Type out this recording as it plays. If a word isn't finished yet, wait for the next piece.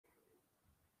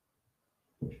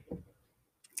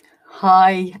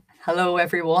Hi, hello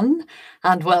everyone,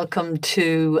 and welcome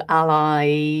to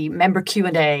Ally Member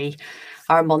Q&A,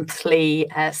 our monthly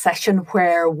session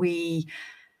where we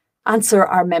answer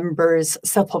our members'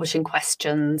 self-publishing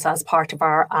questions as part of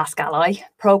our Ask Ally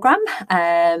programme.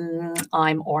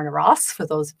 I'm Orna Ross, for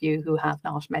those of you who have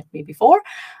not met me before,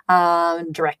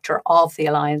 Director of the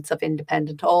Alliance of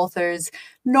Independent Authors,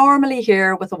 normally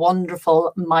here with the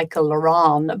wonderful Michael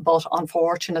Laron, but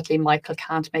unfortunately Michael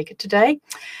can't make it today.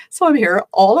 So I'm here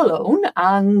all alone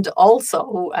and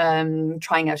also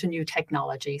trying out a new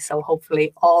technology, so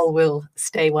hopefully all will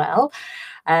stay well.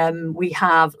 We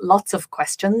have lots of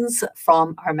questions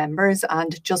from our members,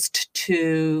 and just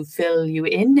to fill you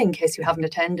in case you haven't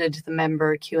attended the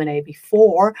member Q&A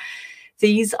before,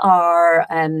 these are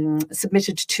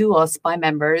submitted to us by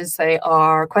members. They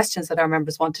are questions that our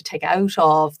members want to take out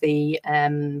of the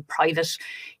private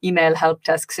email help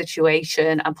desk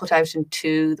situation and put out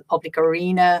into the public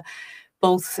arena,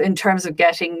 both in terms of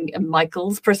getting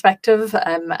Michael's perspective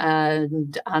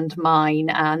and mine,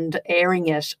 and airing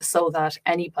it so that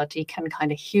anybody can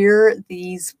kind of hear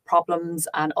these problems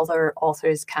and other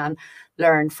authors can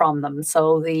learn from them.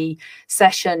 So the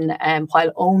session,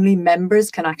 while only members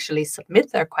can actually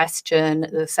submit their question,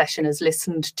 the session is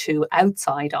listened to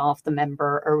outside of the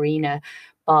member arena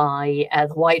by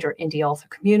the wider indie author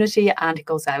community, and it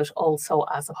goes out also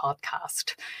as a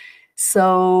podcast.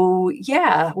 So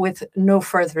yeah, with no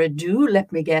further ado,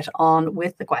 let me get on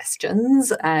with the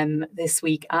questions this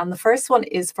week. And the first one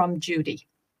is from Judy.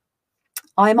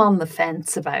 I'm on the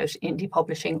fence about indie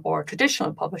publishing or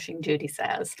traditional publishing, Judy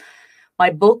says.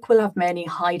 My book will have many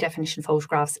high definition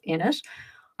photographs in it.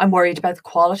 I'm worried about the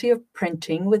quality of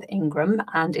printing with Ingram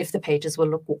and if the pages will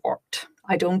look warped.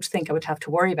 I don't think I would have to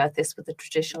worry about this with a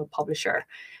traditional publisher.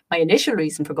 My initial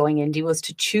reason for going indie was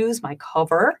to choose my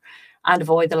cover and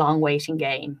avoid the long waiting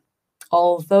game.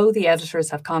 Although the editors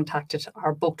have contacted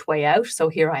our booked way out, so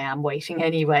here I am waiting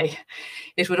anyway.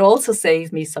 It would also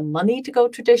save me some money to go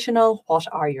traditional. What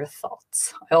are your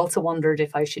thoughts? I also wondered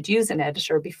if I should use an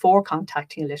editor before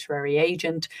contacting a literary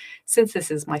agent, since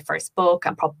this is my first book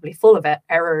and probably full of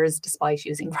errors despite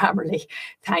using Grammarly.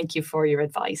 Thank you for your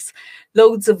advice.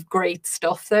 Loads of great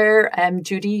stuff there.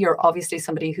 Judy, you're obviously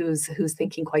somebody who's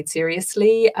thinking quite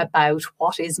seriously about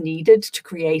what is needed to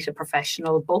create a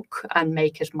professional book and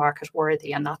make it market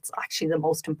worthy, and that's actually the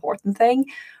most important thing,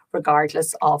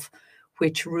 regardless of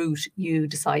which route you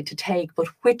decide to take. But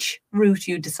which route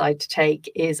you decide to take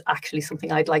is actually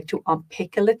something I'd like to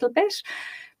unpick a little bit,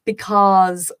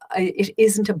 because it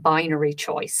isn't a binary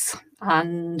choice,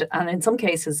 and in some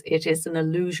cases it is an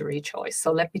illusory choice.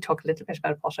 So let me talk a little bit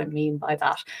about what I mean by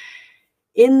that.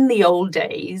 In the old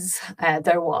days,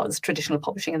 there was traditional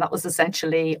publishing, and that was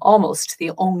essentially almost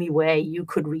the only way you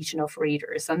could reach enough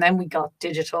readers. And then we got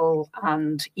digital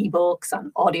and ebooks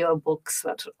and audiobooks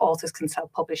that authors can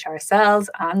self-publish ourselves,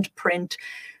 and print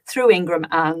through Ingram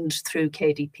and through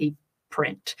KDP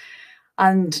Print.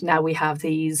 And now we have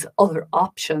these other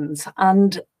options.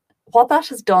 And what that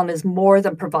has done is more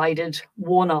than provided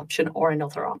one option or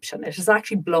another option. It has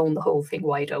actually blown the whole thing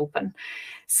wide open,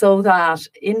 so that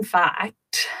in fact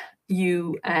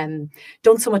you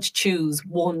don't so much choose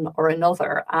one or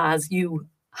another as you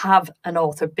have an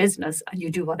author business and you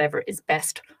do whatever is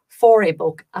best for a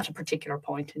book at a particular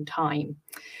point in time.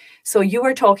 So you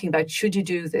were talking about, should you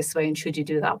do this way and should you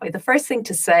do that way? The first thing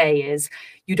to say is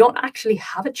you don't actually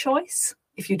have a choice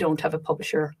if you don't have a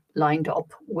publisher lined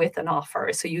up with an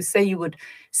offer. So you say you would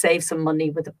save some money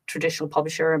with a traditional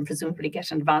publisher and presumably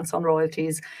get an advance on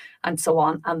royalties and so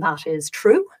on, and that is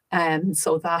true.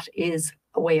 So that is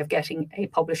a way of getting a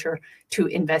publisher to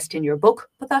invest in your book,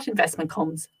 but that investment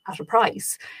comes at a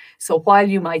price. So while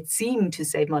you might seem to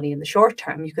save money in the short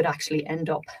term, you could actually end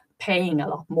up paying a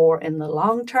lot more in the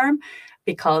long term,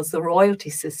 because the royalty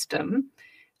system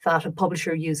that a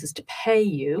publisher uses to pay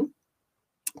you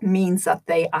means that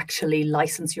they actually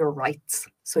license your rights.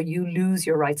 So you lose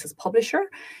your rights as publisher,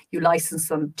 you license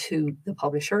them to the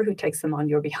publisher who takes them on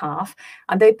your behalf,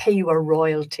 and they pay you a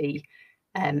royalty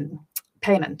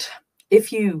payment.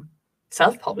 If you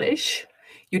self-publish,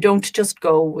 you don't just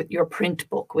go with your print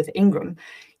book with Ingram.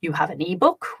 You have an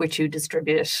ebook, which you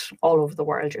distribute all over the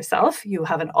world yourself. You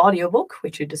have an audiobook,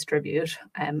 which you distribute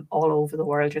all over the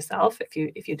world yourself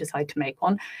if you decide to make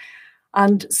one.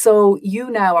 And so you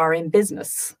now are in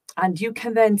business, and you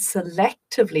can then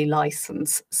selectively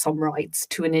license some rights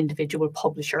to an individual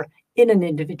publisher in an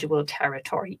individual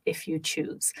territory if you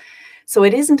choose. So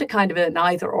it isn't a kind of an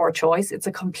either or choice. It's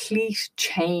a complete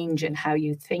change in how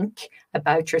you think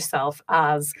about yourself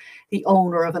as the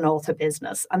owner of an author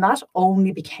business. And that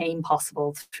only became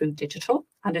possible through digital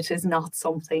And it is not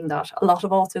something that a lot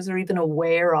of authors are even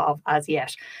aware of as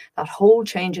yet. That whole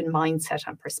change in mindset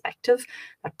and perspective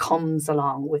that comes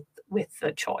along with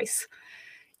the choice.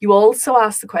 You also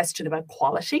asked the question about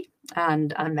quality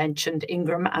and mentioned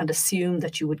Ingram and assumed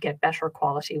that you would get better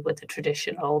quality with a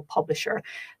traditional publisher.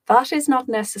 That is not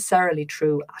necessarily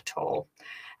true at all.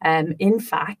 In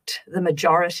fact, the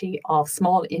majority of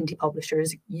small indie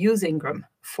publishers use Ingram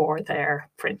for their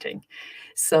printing.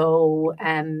 So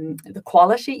the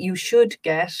quality, you should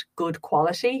get good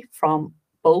quality from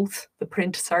both the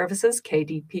print services,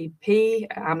 KDPP,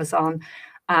 Amazon,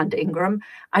 and Ingram,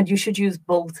 and you should use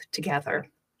both together.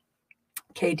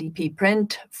 KDP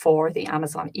Print for the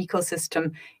Amazon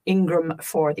ecosystem, Ingram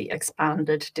for the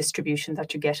expanded distribution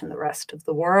that you get in the rest of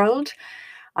the world.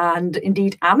 And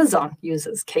indeed, Amazon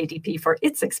uses KDP for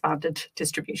its expanded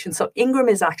distribution. So Ingram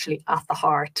is actually at the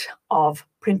heart of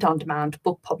print-on-demand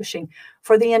book publishing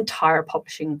for the entire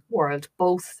publishing world,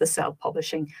 both the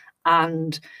self-publishing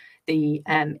and the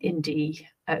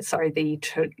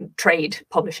trade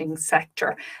publishing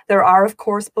sector. There are, of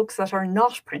course, books that are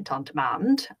not print on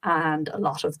demand, and a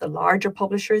lot of the larger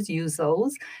publishers use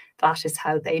those. That is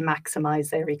how they maximize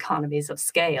their economies of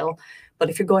scale. But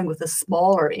if you're going with a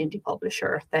smaller indie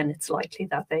publisher, then it's likely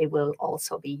that they will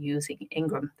also be using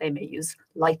Ingram. They may use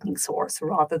Lightning Source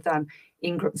rather than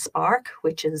Ingram Spark,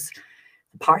 which is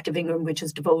part of Ingram which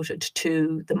is devoted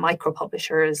to the micro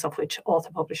publishers, of which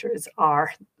author publishers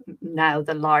are now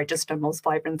the largest and most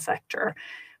vibrant sector.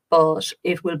 But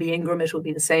it will be Ingram, it will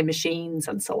be the same machines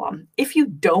and so on. If you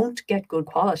don't get good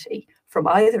quality from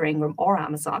either Ingram or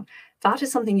Amazon, that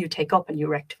is something you take up and you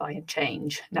rectify and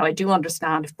change. Now, I do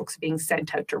understand if books are being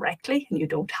sent out directly and you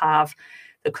don't have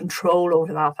the control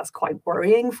over that, that's quite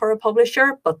worrying for a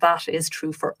publisher, but that is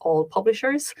true for all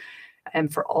publishers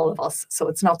and for all of us. So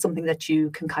it's not something that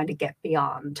you can kind of get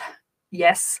beyond.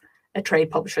 Yes, a trade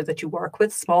publisher that you work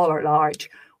with, small or large,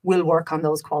 will work on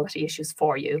those quality issues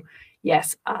for you.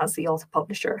 Yes, as the author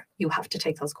publisher, you have to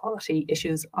take those quality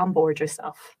issues on board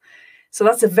yourself. So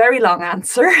that's a very long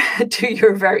answer to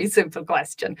your very simple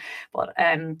question, but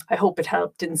I hope it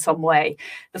helped in some way.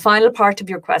 The final part of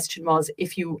your question was,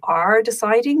 if you are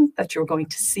deciding that you're going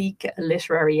to seek a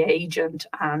literary agent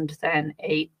and then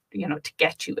to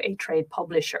get you a trade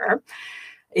publisher,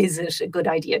 is it a good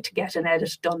idea to get an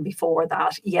edit done before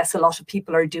that? Yes, a lot of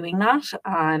people are doing that.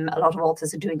 A lot of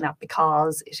authors are doing that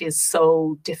because it is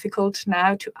so difficult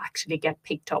now to actually get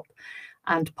picked up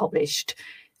and published.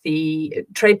 The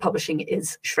trade publishing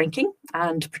is shrinking,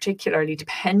 and particularly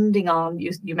depending on,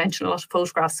 you mentioned a lot of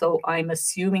photographs, so I'm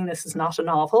assuming this is not a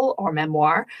novel or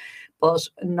memoir, but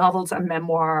novels and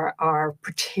memoir are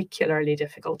particularly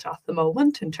difficult at the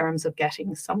moment in terms of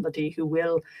getting somebody who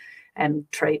will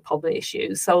trade publish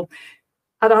you. So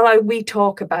at Ally, we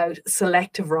talk about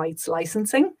selective rights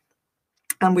licensing.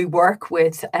 And we work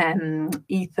with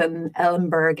Ethan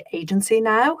Ellenberg Agency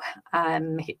now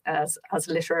as a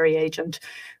literary agent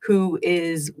who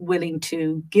is willing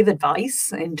to give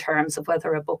advice in terms of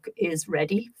whether a book is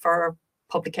ready for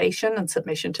publication and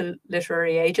submission to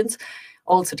literary agents,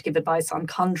 also to give advice on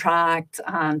contracts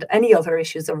and any other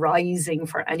issues arising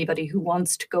for anybody who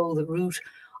wants to go the route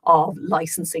of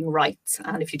licensing rights.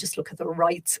 And if you just look at the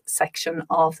rights section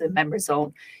of the member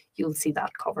zone, you'll see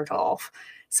that covered off.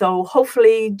 So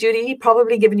hopefully, Judy,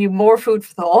 probably given you more food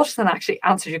for thought than actually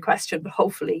answered your question, but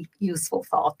hopefully useful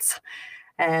thoughts.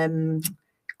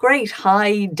 Great.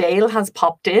 Hi, Dale has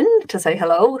popped in to say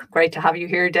hello. Great to have you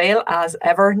here, Dale, as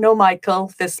ever. No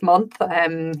Michael this month.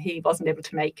 He wasn't able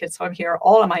to make it, so I'm here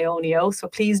all on my own. So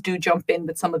please do jump in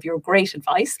with some of your great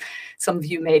advice. Some of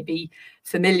you may be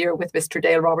familiar with Mr.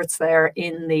 Dale Roberts there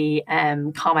in the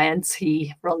comments.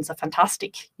 He runs a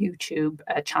fantastic YouTube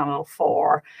channel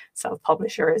for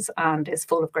self-publishers and is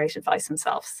full of great advice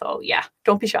himself. So yeah,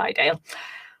 don't be shy, Dale.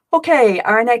 Okay,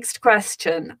 our next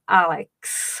question,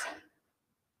 Alex.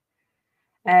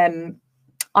 I'm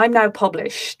now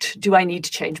published. Do I need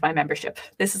to change my membership?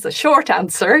 This is a short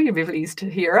answer. You'll be pleased to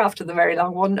hear after the very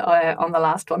long one on the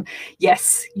last one.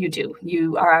 Yes, you do.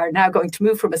 You are now going to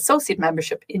move from associate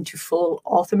membership into full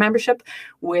author membership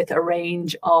with a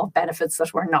range of benefits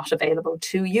that were not available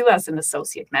to you as an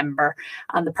associate member.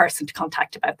 And the person to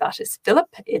contact about that is Philip.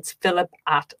 It's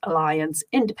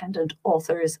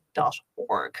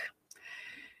philip@allianceindependentauthors.org.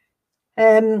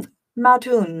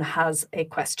 Madhun has a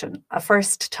question, a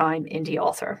first-time indie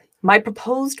author. My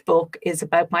proposed book is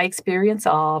about my experience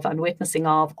of and witnessing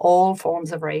of all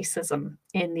forms of racism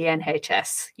in the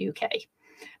NHS UK.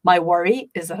 My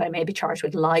worry is that I may be charged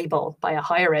with libel by a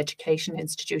higher education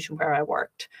institution where I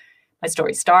worked. My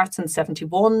story starts in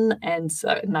 71, ends in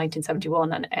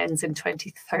 1971 and ends in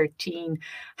 2013.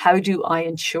 How do I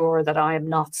ensure that I am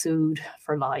not sued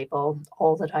for libel?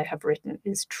 All that I have written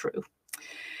is true.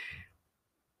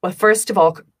 Well, first of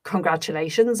all,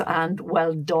 congratulations and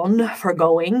well done for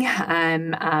going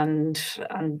and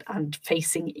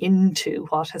facing into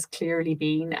what has clearly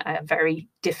been a very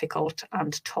difficult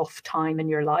and tough time in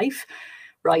your life.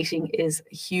 Writing is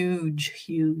a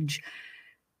huge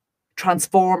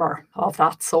transformer of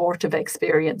that sort of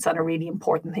experience and a really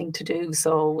important thing to do.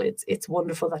 So it's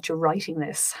wonderful that you're writing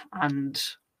this, and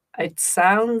it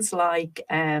sounds like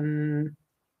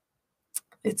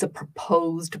it's a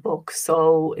proposed book,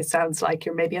 so it sounds like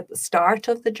you're maybe at the start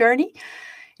of the journey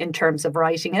in terms of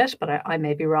writing it, but I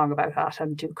may be wrong about that,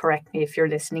 and do correct me if you're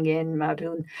listening in,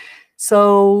 Maudun.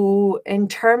 So in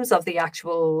terms of the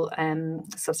actual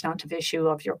substantive issue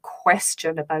of your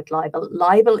question about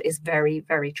libel is very,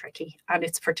 very tricky, and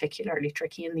it's particularly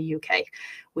tricky in the UK.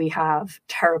 We have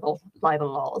terrible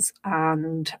libel laws,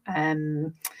 and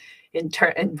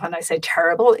when I say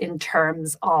terrible, in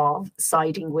terms of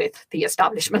siding with the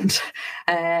establishment.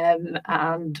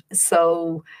 And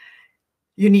so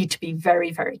you need to be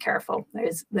very, very careful.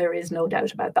 There is no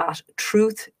doubt about that.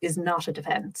 Truth is not a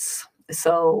defense.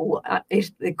 So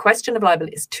the question of libel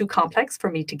is too complex for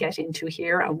me to get into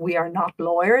here, and we are not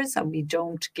lawyers and we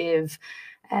don't give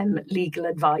legal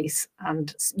advice,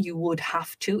 and you would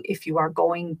have to, if you are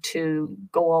going to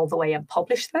go all the way and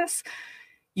publish this,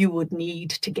 you would need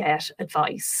to get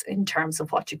advice in terms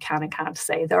of what you can and can't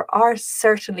say. There are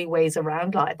certainly ways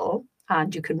around libel,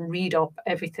 and you can read up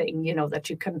everything, you know, that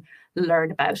you can learn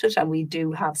about it. And we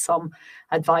do have some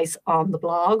advice on the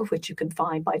blog, which you can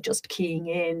find by just keying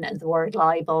in the word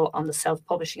libel on the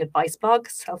self-publishing advice blog,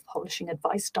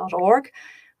 selfpublishingadvice.org.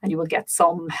 And you will get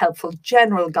some helpful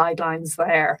general guidelines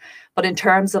there. But in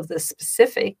terms of the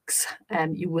specifics,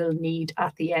 you will need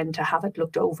at the end to have it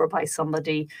looked over by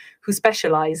somebody who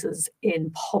specialises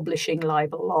in publishing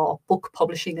libel law. Book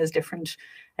publishing is different,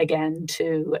 again,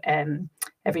 to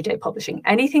everyday publishing.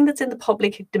 Anything that's in the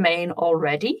public domain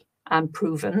already and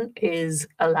proven is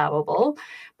allowable.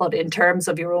 But in terms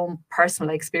of your own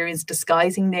personal experience,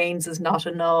 disguising names is not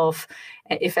enough.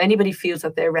 If anybody feels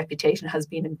that their reputation has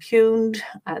been impugned,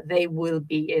 they will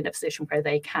be in a position where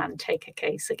they can take a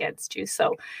case against you.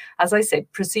 So, as I say,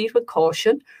 proceed with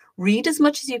caution. Read as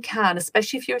much as you can,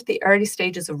 especially if you're at the early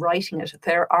stages of writing it.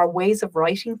 There are ways of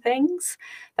writing things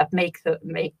that make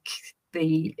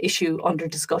the issue under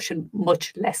discussion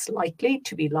much less likely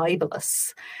to be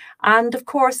libelous. And of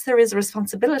course, there is a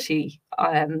responsibility.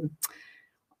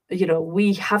 You know,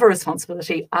 we have a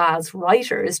responsibility as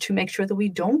writers to make sure that we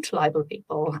don't libel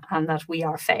people and that we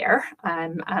are fair.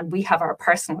 And we have our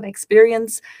personal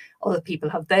experience, other people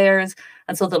have theirs.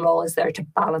 And so the law is there to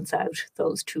balance out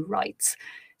those two rights.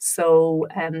 So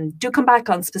do come back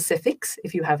on specifics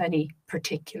if you have any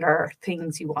particular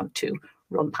things you want to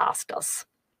run past us.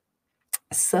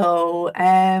 So,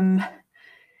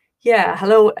 yeah,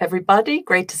 hello, everybody.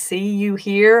 Great to see you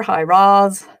here. Hi,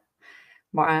 Roz,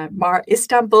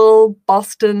 Istanbul,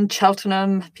 Boston,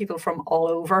 Cheltenham, people from all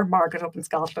over, Margaret up in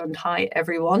Scotland. Hi,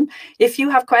 everyone. If you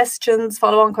have questions,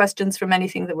 follow-on questions from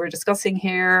anything that we're discussing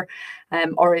here,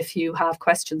 or if you have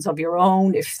questions of your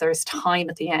own, if there's time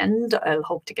at the end, I'll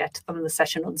hope to get to them. The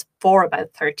session runs for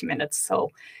about 30 minutes, so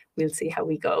we'll see how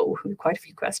we go. We have quite a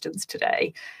few questions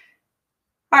today.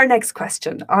 Our next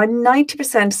question. I'm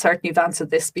 90% certain you've answered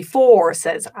this before,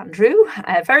 says Andrew.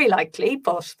 Very likely,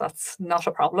 but that's not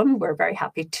a problem. We're very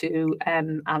happy to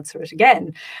answer it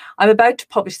again. I'm about to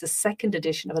publish the second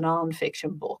edition of a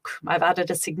non-fiction book. I've added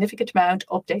a significant amount,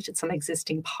 updated some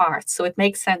existing parts, so it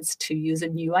makes sense to use a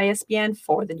new ISBN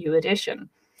for the new edition.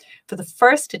 For the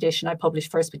first edition, I published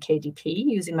first with KDP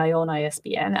using my own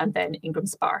ISBN and then Ingram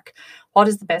Spark. What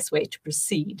is the best way to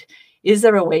proceed? Is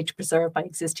there a way to preserve my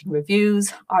existing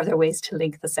reviews? Are there ways to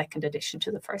link the second edition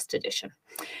to the first edition?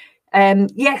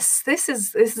 Yes, this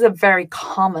is a very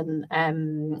common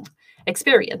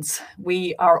experience.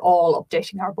 We are all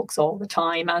updating our books all the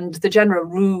time, and the general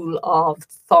rule of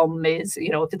thumb is,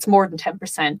 you know, if it's more than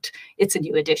 10%, it's a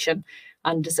new edition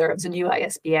and deserves a new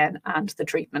ISBN and the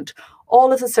treatment.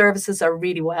 All of the services are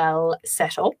really well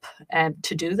set up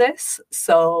to do this.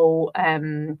 So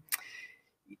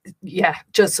yeah,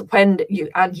 just when you,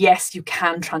 and yes, you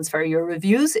can transfer your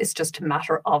reviews. It's just a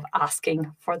matter of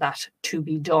asking for that to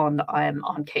be done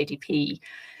on KDP.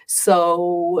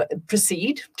 So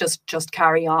proceed, just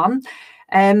carry on.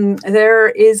 There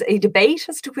is a debate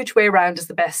as to which way around is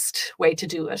the best way to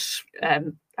do it.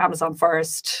 Amazon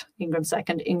first, Ingram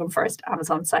second, Ingram first,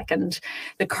 Amazon second.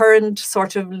 The current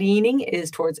sort of leaning is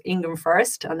towards Ingram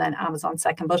first and then Amazon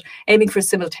second, but aiming for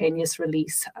simultaneous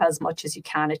release as much as you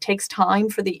can. It takes time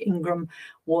for the Ingram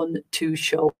one to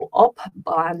show up.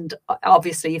 And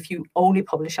obviously, if you only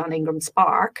publish on Ingram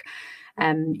Spark,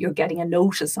 you're getting a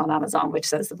notice on Amazon which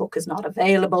says the book is not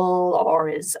available or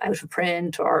is out of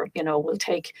print, or, you know, will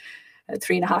take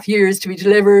 3.5 years to be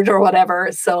delivered or whatever.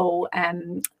 So,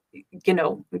 you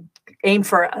know, aim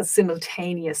for as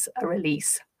simultaneous a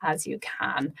release as you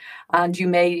can. And you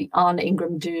may on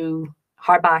Ingram do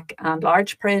hardback and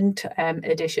large print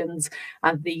editions,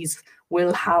 and these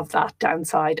will have that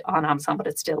downside on Amazon, but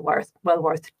it's still well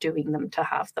worth doing them to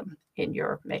have them in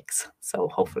your mix. So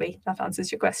hopefully that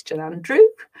answers your question, Andrew.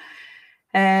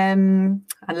 And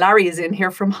Larry is in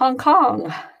here from Hong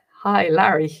Kong. Hi,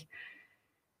 Larry.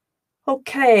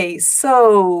 Okay,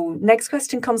 so next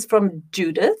question comes from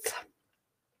Judith.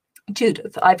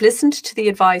 Judith, I've listened to the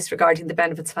advice regarding the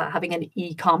benefits of having an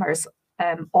e-commerce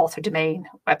author domain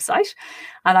website,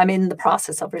 and I'm in the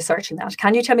process of researching that.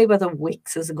 Can you tell me whether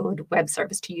Wix is a good web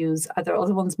service to use? Are there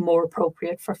other ones more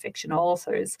appropriate for fiction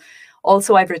authors?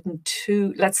 Also, I've written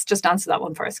two. Let's just answer that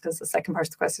one first, because the second part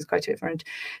of the question is quite different.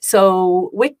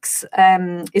 So Wix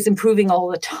is improving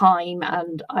all the time,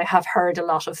 and I have heard a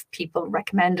lot of people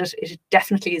recommend it. It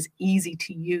definitely is easy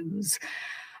to use.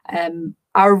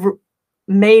 Our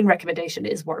main recommendation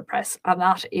is WordPress, and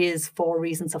that is for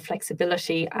reasons of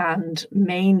flexibility and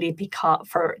mainly because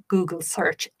for Google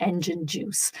search engine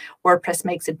juice. WordPress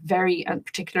makes it very, and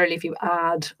particularly if you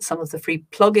add some of the free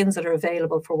plugins that are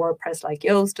available for WordPress like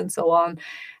Yoast and so on,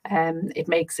 it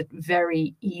makes it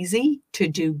very easy to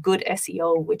do good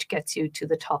SEO, which gets you to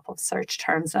the top of search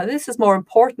terms. Now, this is more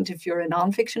important if you're a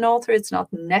nonfiction author. It's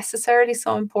not necessarily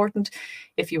so important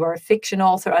if you are a fiction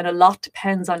author, and a lot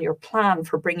depends on your plan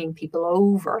for bringing people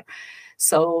over.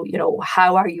 So, you know,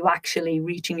 how are you actually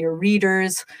reaching your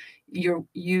readers?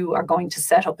 You are going to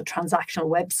set up a transactional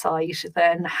website,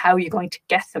 then how are you going to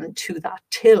get them to that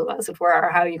till, as it were, or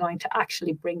how are you going to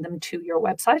actually bring them to your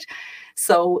website?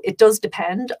 So it does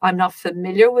depend. I'm not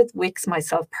familiar with Wix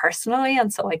myself personally,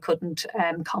 and so I couldn't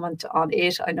comment on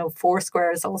it. I know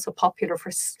Foursquare is also popular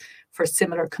for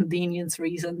similar convenience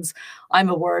reasons. I'm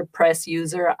a WordPress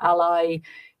user. Ally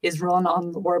is run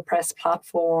on the WordPress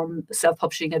platform. The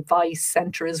Self-Publishing Advice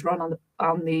Centre is run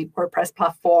on the WordPress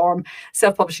platform.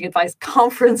 Self-Publishing Advice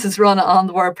Conference is run on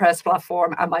the WordPress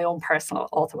platform, and my own personal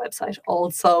author website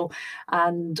also.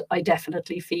 And I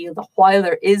definitely feel that while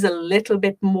there is a little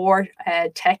bit more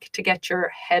tech to get your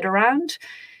head around,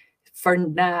 for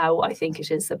now, I think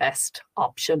it is the best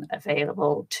option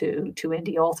available to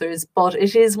indie authors, but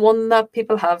it is one that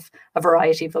people have a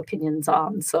variety of opinions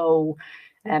on. So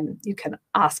you can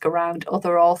ask around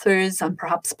other authors and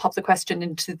perhaps pop the question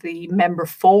into the member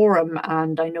forum,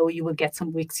 and I know you will get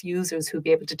some Wix users who'll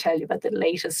be able to tell you about the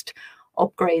latest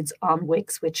upgrades on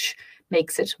Wix, which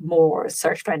makes it more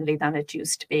search friendly than it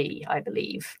used to be, I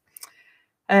believe.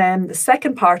 The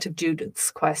second part of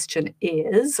Judith's question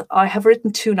is, I have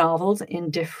written 2 novels in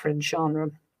different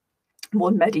genres.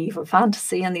 One medieval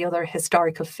fantasy and the other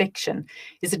historical fiction.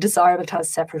 Is it desirable to have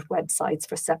separate websites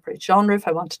for separate genre if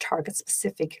I want to target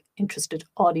specific interested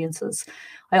audiences?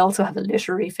 I also have a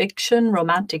literary fiction,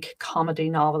 romantic comedy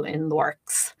novel in the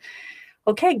works.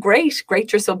 Okay, great.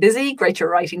 Great you're so busy. Great you're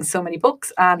writing so many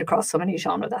books and across so many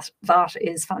genres. That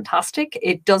is fantastic.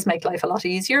 It does make life a lot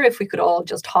easier if we could all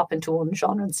just hop into one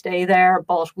genre and stay there,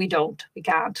 but we don't. We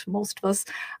can't, most of us,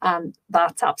 and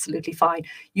that's absolutely fine.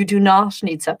 You do not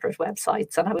need separate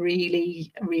websites, and I would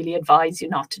really, really advise you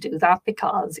not to do that,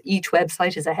 because each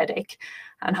website is a headache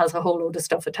and has a whole load of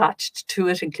stuff attached to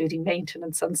it, including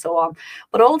maintenance and so on.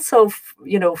 But also,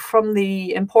 you know, from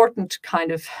the important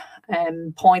kind of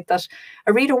point that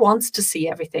a reader wants to see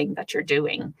everything that you're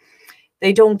doing.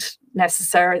 They won't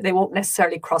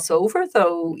necessarily cross over,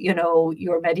 though, you know,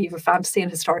 your medieval fantasy and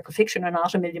historical fiction are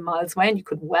not a million miles away, and you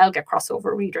could well get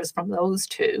crossover readers from those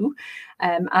two.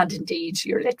 And indeed,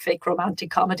 your lit fic, romantic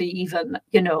comedy, even,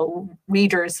 you know,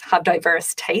 readers have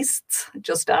diverse tastes,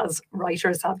 just as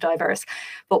writers have diverse.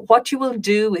 But what you will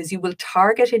do is you will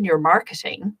target in your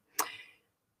marketing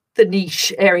the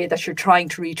niche area that you're trying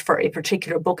to reach for a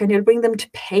particular book, and you'll bring them to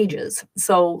pages.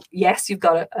 So yes, you've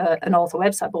got an author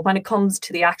website, but when it comes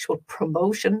to the actual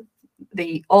promotion,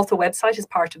 the author website is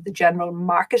part of the general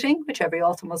marketing, which every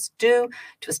author must do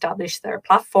to establish their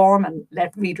platform and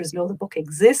let readers know the book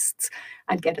exists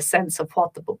and get a sense of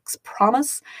what the books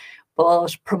promise.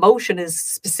 But promotion is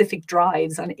specific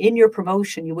drives, and in your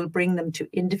promotion, you will bring them to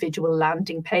individual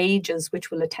landing pages,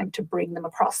 which will attempt to bring them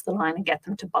across the line and get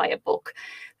them to buy a book.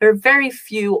 There are very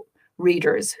few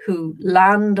readers who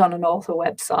land on an author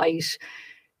website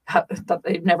that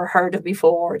they've never heard of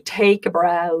before, take a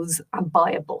browse and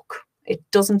buy a book. It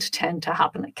doesn't tend to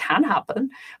happen. It can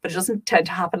happen, but it doesn't tend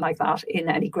to happen like that in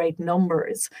any great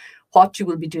numbers. What you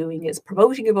will be doing is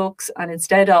promoting your books, and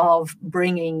instead of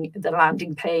bringing the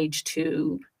landing page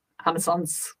to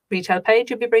Amazon's retail page,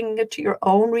 you'll be bringing it to your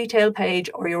own retail page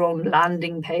or your own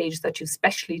landing page that you've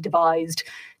specially devised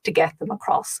to get them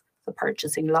across the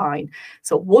purchasing line.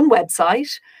 So one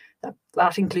website,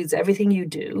 that includes everything you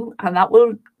do, and that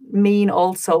will mean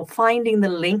also finding the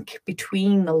link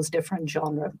between those different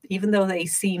genres, even though they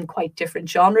seem quite different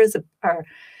genres.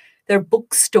 They're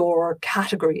bookstore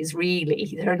categories,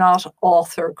 really. They're not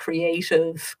author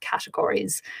creative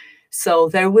categories. So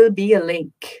there will be a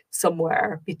link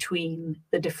somewhere between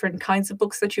the different kinds of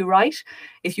books that you write.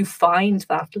 If you find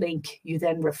that link, you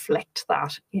then reflect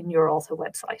that in your author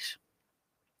website.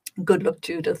 Good luck,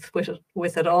 Judith,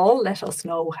 with it all. Let us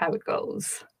know how it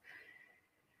goes.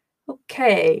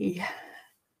 Okay.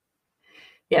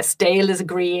 Yes, Dale is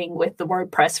agreeing with the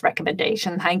WordPress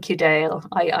recommendation. Thank you, Dale.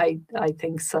 I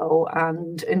think so.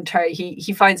 And in turn,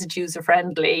 he finds it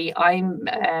user-friendly. I'm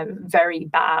very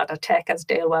bad at tech, as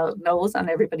Dale well knows, and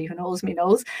everybody who knows me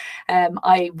knows.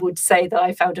 I would say that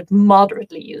I found it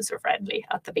moderately user-friendly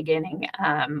at the beginning.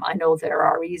 I know there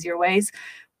are easier ways,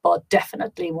 but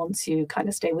definitely once you kind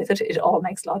of stay with it, it all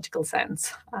makes logical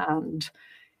sense. And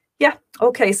yeah,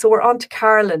 okay, so we're on to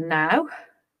Carolyn now.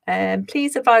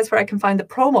 Please advise where I can find the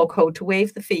promo code to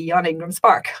waive the fee on Ingram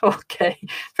Spark. Okay,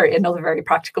 another very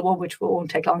practical one, which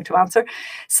won't take long to answer.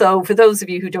 So for those of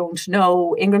you who don't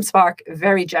know, Ingram Spark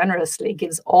very generously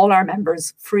gives all our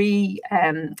members free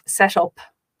setup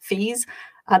fees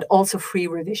and also free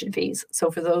revision fees.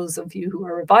 So for those of you who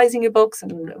are revising your books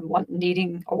and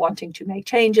needing or wanting to make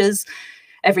changes,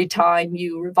 every time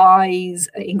you revise,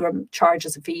 Ingram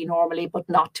charges a fee normally, but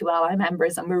not to Ally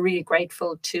members. And we're really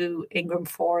grateful to Ingram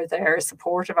for their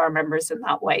support of our members in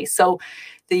that way. So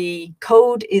the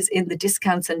code is in the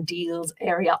discounts and deals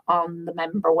area on the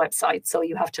member website. So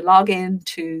you have to log in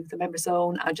to the member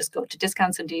zone and just go to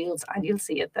discounts and deals and you'll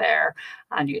see it there.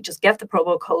 And you just get the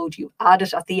promo code, you add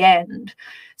it at the end.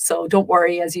 So don't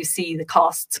worry as you see the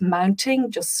costs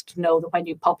mounting, just know that when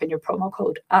you pop in your promo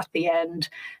code at the end,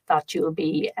 that you'll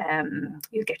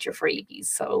get your freebies.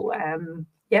 So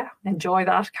yeah, enjoy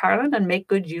that, Carolyn, and make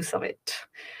good use of it.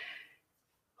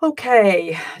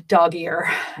 Okay, dog ear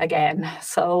again.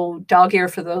 So dog ear,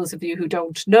 for those of you who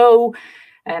don't know,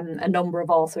 a number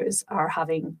of authors are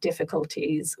having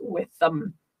difficulties with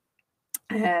them.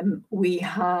 We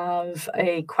have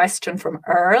a question from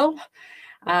Earl.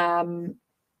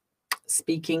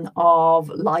 Speaking of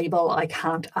libel, I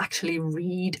can't actually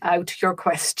read out your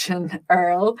question,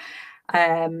 Earl,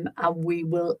 and we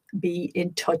will be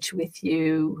in touch with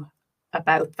you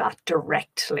about that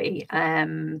directly.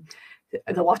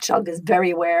 The watchdog is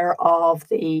very aware of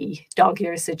the dog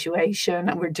ear situation,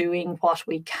 and we're doing what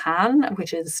we can,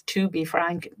 which is, to be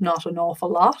frank, not an awful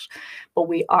lot, but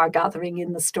we are gathering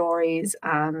in the stories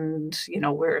and,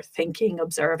 we're thinking,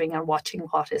 observing and watching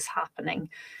what is happening.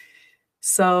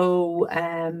 So,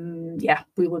 yeah,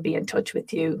 we will be in touch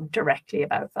with you directly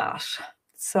about that.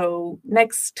 So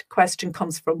next question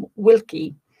comes from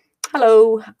Wilkie.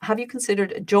 Hello, have you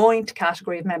considered a joint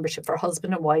category of membership for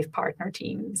husband and wife partner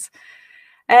teams?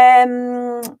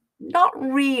 Not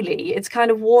really. It's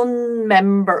kind of one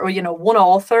member, or, one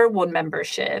author, one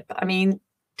membership. I mean,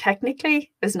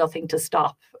 technically, there's nothing to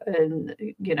stop,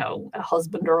 a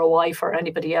husband or a wife or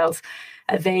anybody else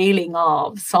availing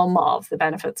of some of the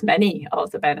benefits, many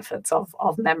of the benefits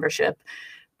of membership.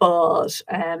 But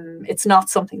it's not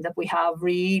something that we have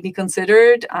really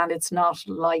considered, and it's not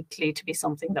likely to be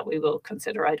something that we will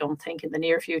consider, I don't think, in the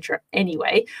near future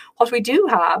anyway. What we do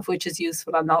have, which is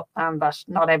useful and that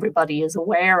not everybody is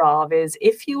aware of, is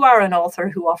if you are an author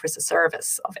who offers a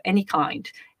service of any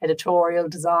kind, editorial,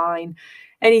 design,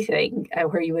 anything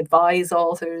where you advise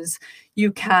authors,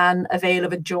 you can avail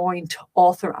of a joint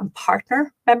author and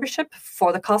partner membership.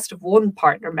 For the cost of one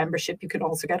partner membership, you can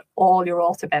also get all your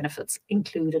author benefits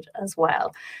included as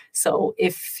well. So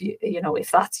if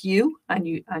that's you and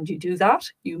you do that,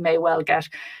 you may well get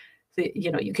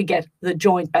you could get the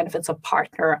joint benefits of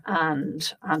partner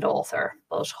and author,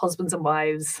 but husbands and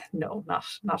wives, no,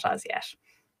 not as yet.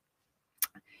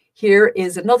 Here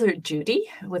is another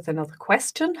Judy with another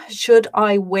question. Should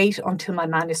I wait until my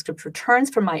manuscript returns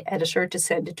from my editor to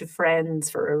send it to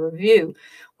friends for a review?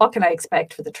 What can I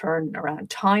expect for the turnaround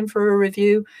time for a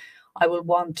review? I will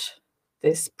want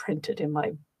this printed in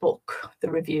my book,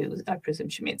 the review, I presume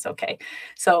she means. Okay.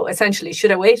 So essentially,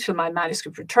 should I wait till my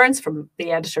manuscript returns from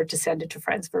the editor to send it to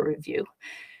friends for a review?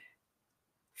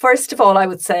 First of all, I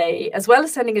would say, as well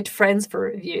as sending it to friends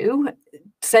for review,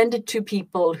 send it to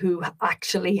people who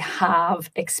actually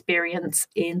have experience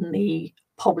in the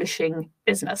publishing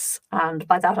business. And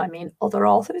by that, I mean other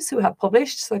authors who have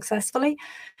published successfully,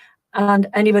 and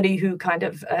anybody who kind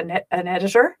of an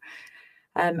editor,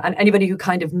 and anybody who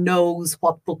kind of knows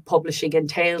what book publishing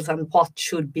entails and what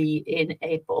should be in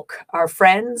a book. Our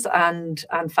friends and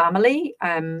family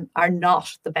are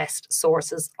not the best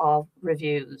sources of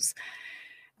reviews.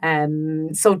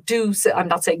 So I'm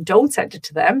not saying don't send it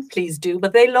to them, please do,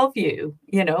 but they love you,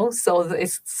 so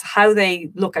it's how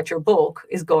they look at your book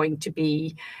is going to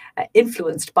be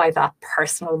influenced by that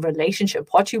personal relationship.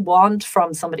 What you want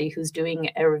from somebody who's doing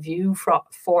a review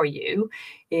for you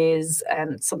is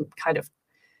some kind of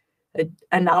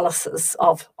analysis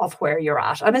of where you're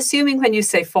at. I'm assuming when you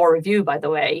say for review, by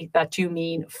the way, that you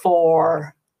mean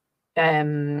for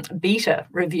beta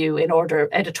review,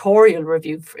 editorial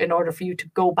review, in order for you to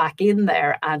go back in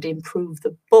there and improve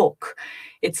the book.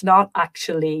 It's not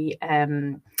actually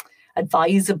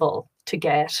advisable to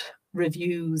get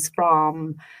reviews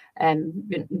from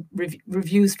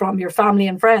your family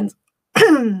and friends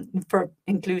for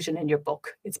inclusion in your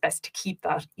book. It's best to keep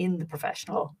that in the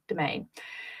professional domain.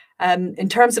 In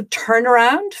terms of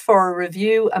turnaround for a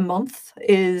review, a month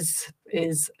is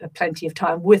plenty of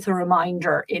time, with a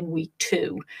reminder in week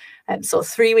 2. So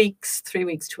 3 weeks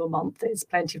to a month is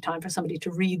plenty of time for somebody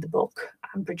to read the book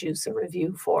and produce a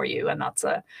review for you, and that's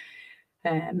a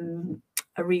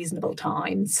reasonable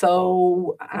time.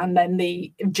 So, and then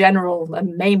the general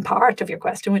and main part of your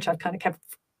question, which I've kind of kept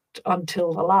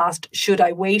until the last, should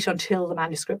I wait until the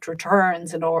manuscript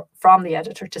returns from the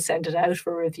editor to send it out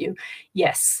for review?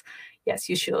 Yes,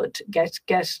 you should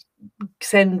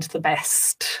send the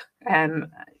best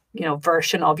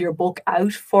version of your book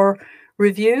out for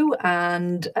review.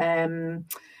 And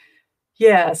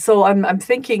so I'm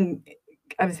thinking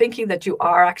that you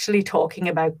are actually talking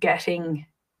about getting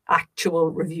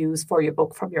actual reviews for your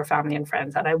book from your family and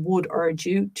friends. And I would urge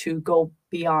you to go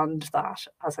beyond that,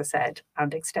 as I said,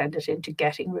 and extend it into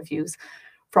getting reviews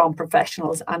from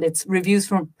professionals. And it's reviews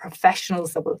from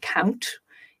professionals that will count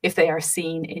if they are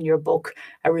seen in your book.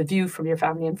 A review from your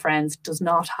family and friends does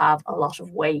not have a lot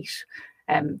of weight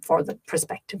for the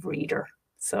prospective reader.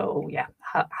 So yeah,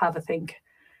 have a think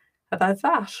about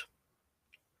that.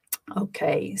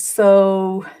 Okay,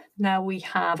 so now we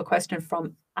have a question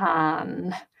from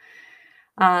Anne.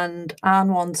 And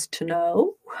Anne wants to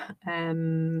know,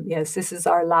 yes, this is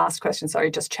our last question. Sorry,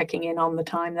 just checking in on the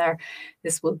time there.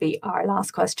 This will be our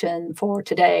last question for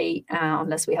today,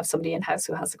 unless we have somebody in-house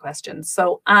who has a question.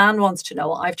 So Anne wants to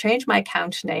know, I've changed my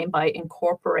account name by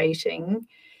incorporating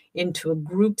into a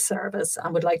group service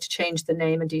and would like to change the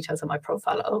name and details of my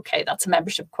profile. Okay, that's a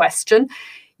membership question.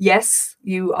 Yes,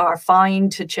 you are fine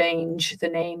to change the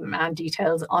name and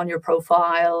details on your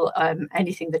profile,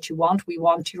 anything that you want. We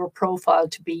want your profile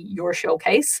to be your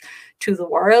showcase to the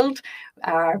world.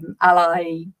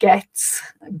 Ally gets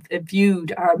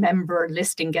viewed, our member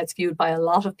listing gets viewed by a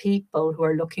lot of people who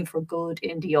are looking for good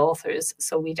indie authors.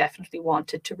 So we definitely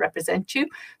want it to represent you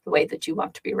the way that you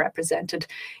want to be represented.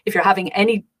 If you're having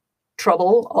any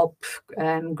trouble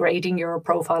grading your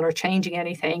profile or changing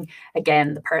anything,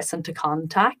 again, the person to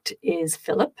contact is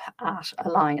Philip at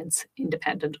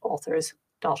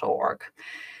allianceindependentauthors.org.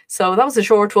 So that was a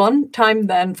short one. Time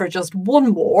then for just one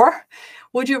more.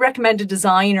 Would you recommend a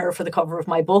designer for the cover of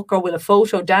my book, or will a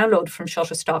photo downloaded from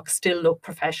Shutterstock still look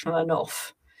professional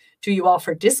enough? Do you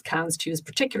offer discounts to use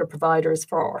particular providers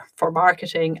for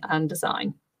marketing and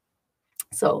design?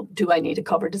 So do I need a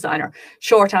cover designer?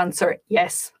 Short answer,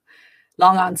 yes.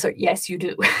 Long answer, yes, you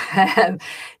do.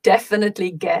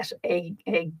 Definitely get a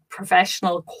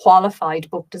professional, qualified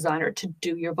book designer to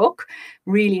do your book.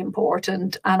 Really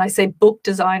important. And I say book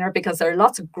designer because there are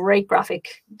lots of great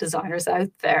graphic designers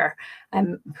out there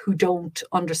who don't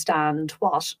understand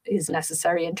what is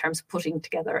necessary in terms of putting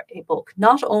together a book.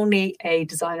 Not only a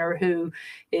designer who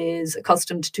is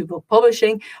accustomed to book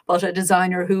publishing, but a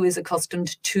designer who is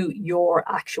accustomed to your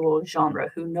actual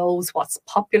genre, who knows what's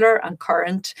popular and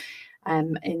current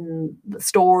in the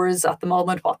stores at the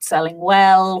moment, what's selling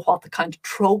well, what the kind of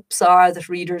tropes are that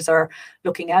readers are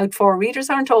looking out for. Readers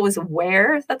aren't always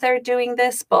aware that they're doing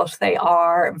this, but they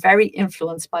are very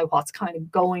influenced by what's kind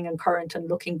of going and current and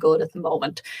looking good at the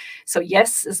moment. So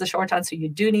yes, is the short answer. You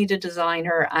do need a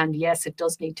designer, and yes, it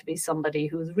does need to be somebody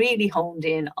who's really honed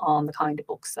in on the kind of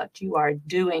books that you are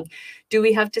doing. Do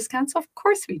we have discounts? Of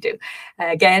course we do.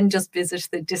 Again, just visit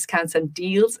the discounts and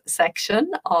deals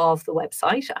section of the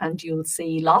website and you'll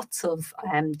see lots of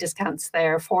discounts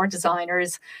there for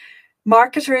designers.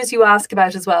 Marketers you ask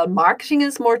about as well. Marketing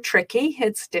is more tricky.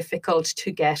 It's difficult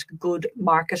to get good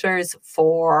marketers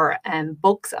for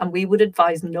books, and we would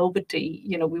advise nobody,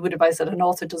 we would advise that an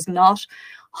author does not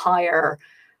hire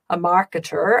a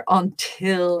marketer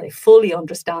until they fully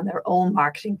understand their own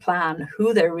marketing plan,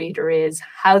 who their reader is,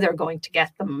 how they're going to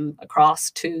get them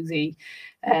across to the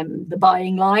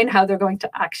buying line, how they're going to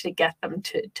actually get them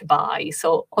to buy.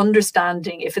 So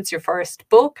understanding, if it's your first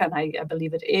book, and I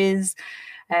believe it is,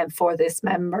 for this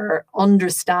member,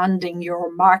 understanding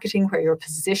your marketing, where you're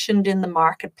positioned in the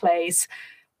marketplace,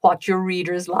 what your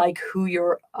readers like, who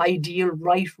your ideal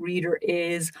right reader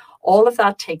is, all of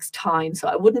that takes time. So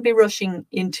I wouldn't be rushing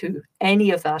into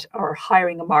any of that or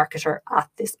hiring a marketer at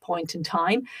this point in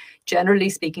time.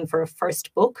 Generally speaking, for a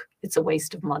first book, it's a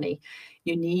waste of money.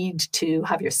 You need to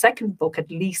have your second book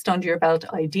at least under your belt,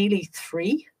 ideally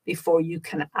 3, before you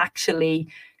can actually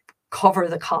cover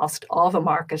the cost of a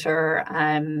marketer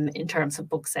in terms of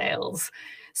book sales.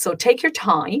 So take your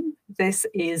time. This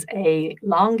is a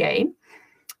long game.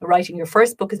 Writing your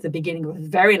first book is the beginning of a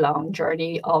very long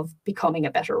journey of becoming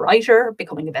a better writer,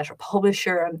 becoming a better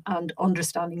publisher, and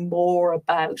understanding more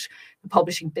about the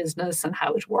publishing business and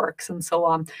how it works and so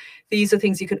on. These are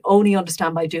things you can only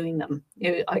understand by doing them.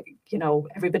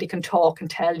 Everybody can talk and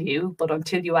tell you, but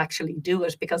until you actually do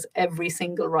it, because every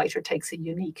single writer takes a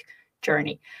unique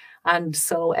journey. And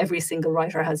so every single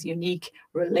writer has a unique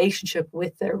relationship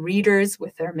with their readers,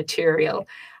 with their material,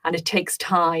 and it takes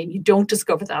time. You don't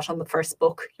discover that on the first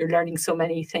book. You're learning so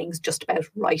many things just about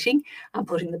writing and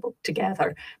putting the book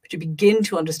together, but you begin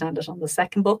to understand it on the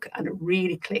second book, and it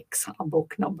really clicks on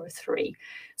book number 3.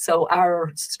 So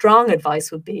our strong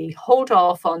advice would be hold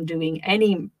off on doing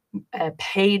any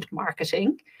paid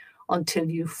marketing until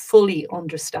you fully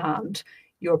understand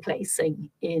your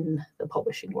placing in the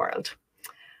publishing world.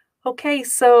 Okay,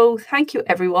 so thank you,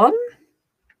 everyone.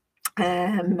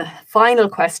 Final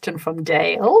question from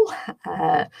Dale.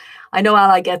 I know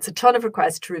Ally gets a ton of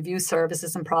requests to review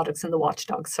services and products in the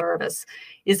Watchdog service.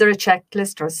 Is there a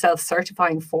checklist or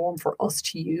self-certifying form for us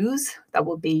to use that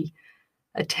will be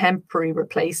a temporary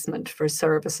replacement for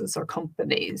services or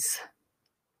companies?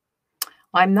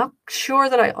 I'm not sure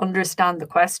that I understand the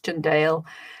question, Dale.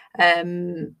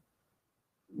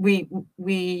 We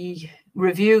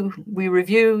review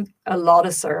a lot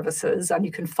of services, and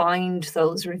you can find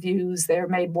those reviews. They're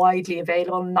made widely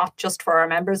available, not just for our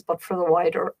members, but for the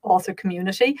wider author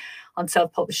community on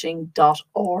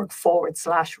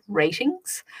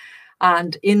selfpublishing.org/ratings.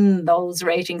 And in those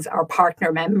ratings, our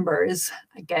partner members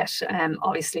get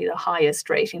obviously the highest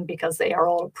rating, because they are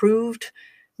all approved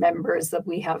members that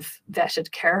we have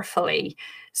vetted carefully.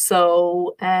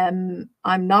 So I'm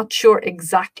not sure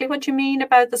exactly what you mean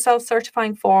about the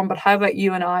self-certifying form, but how about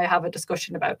you and I have a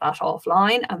discussion about that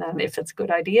offline, and then if it's a good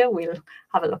idea, we'll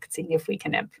have a look at seeing if we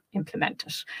can implement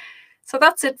it. So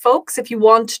that's it, folks. If you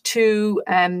want to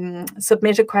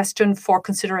submit a question for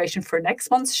consideration for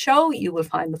next month's show, you will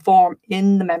find the form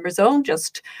in the member zone.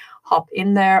 Just hop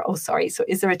in there. Oh, sorry. So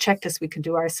is there a checklist we can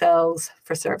do ourselves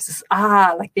for services?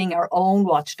 Like being our own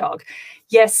watchdog.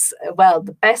 Yes. Well,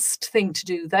 the best thing to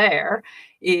do there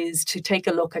is to take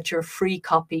a look at your free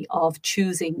copy of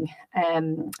Choosing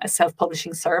a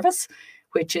Self-Publishing Service,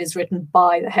 which is written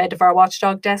by the head of our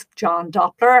Watchdog desk, John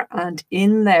Doppler. And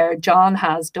in there, John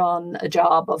has done a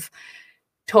job of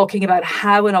talking about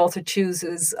how an author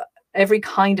chooses every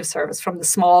kind of service, from the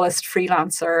smallest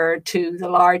freelancer to the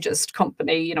largest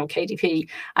company, KDP,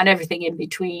 and everything in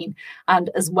between. And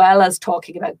as well as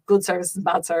talking about good services and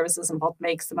bad services and what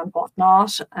makes them and what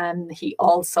not. And he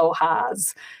also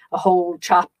has a whole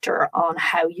chapter on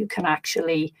how you can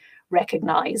actually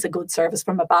recognize a good service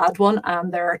from a bad one.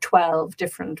 And there are 12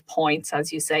 different points,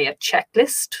 as you say, a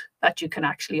checklist that you can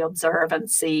actually observe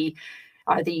and see,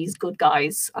 are these good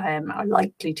guys, are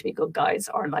likely to be good guys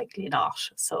or likely not.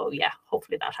 So yeah,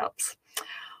 hopefully that helps.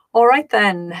 All right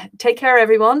then, take care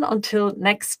everyone. Until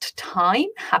next time,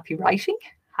 happy writing,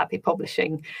 happy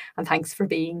publishing, and thanks for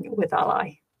being with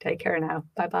Ally. Take care now.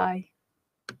 Bye-bye.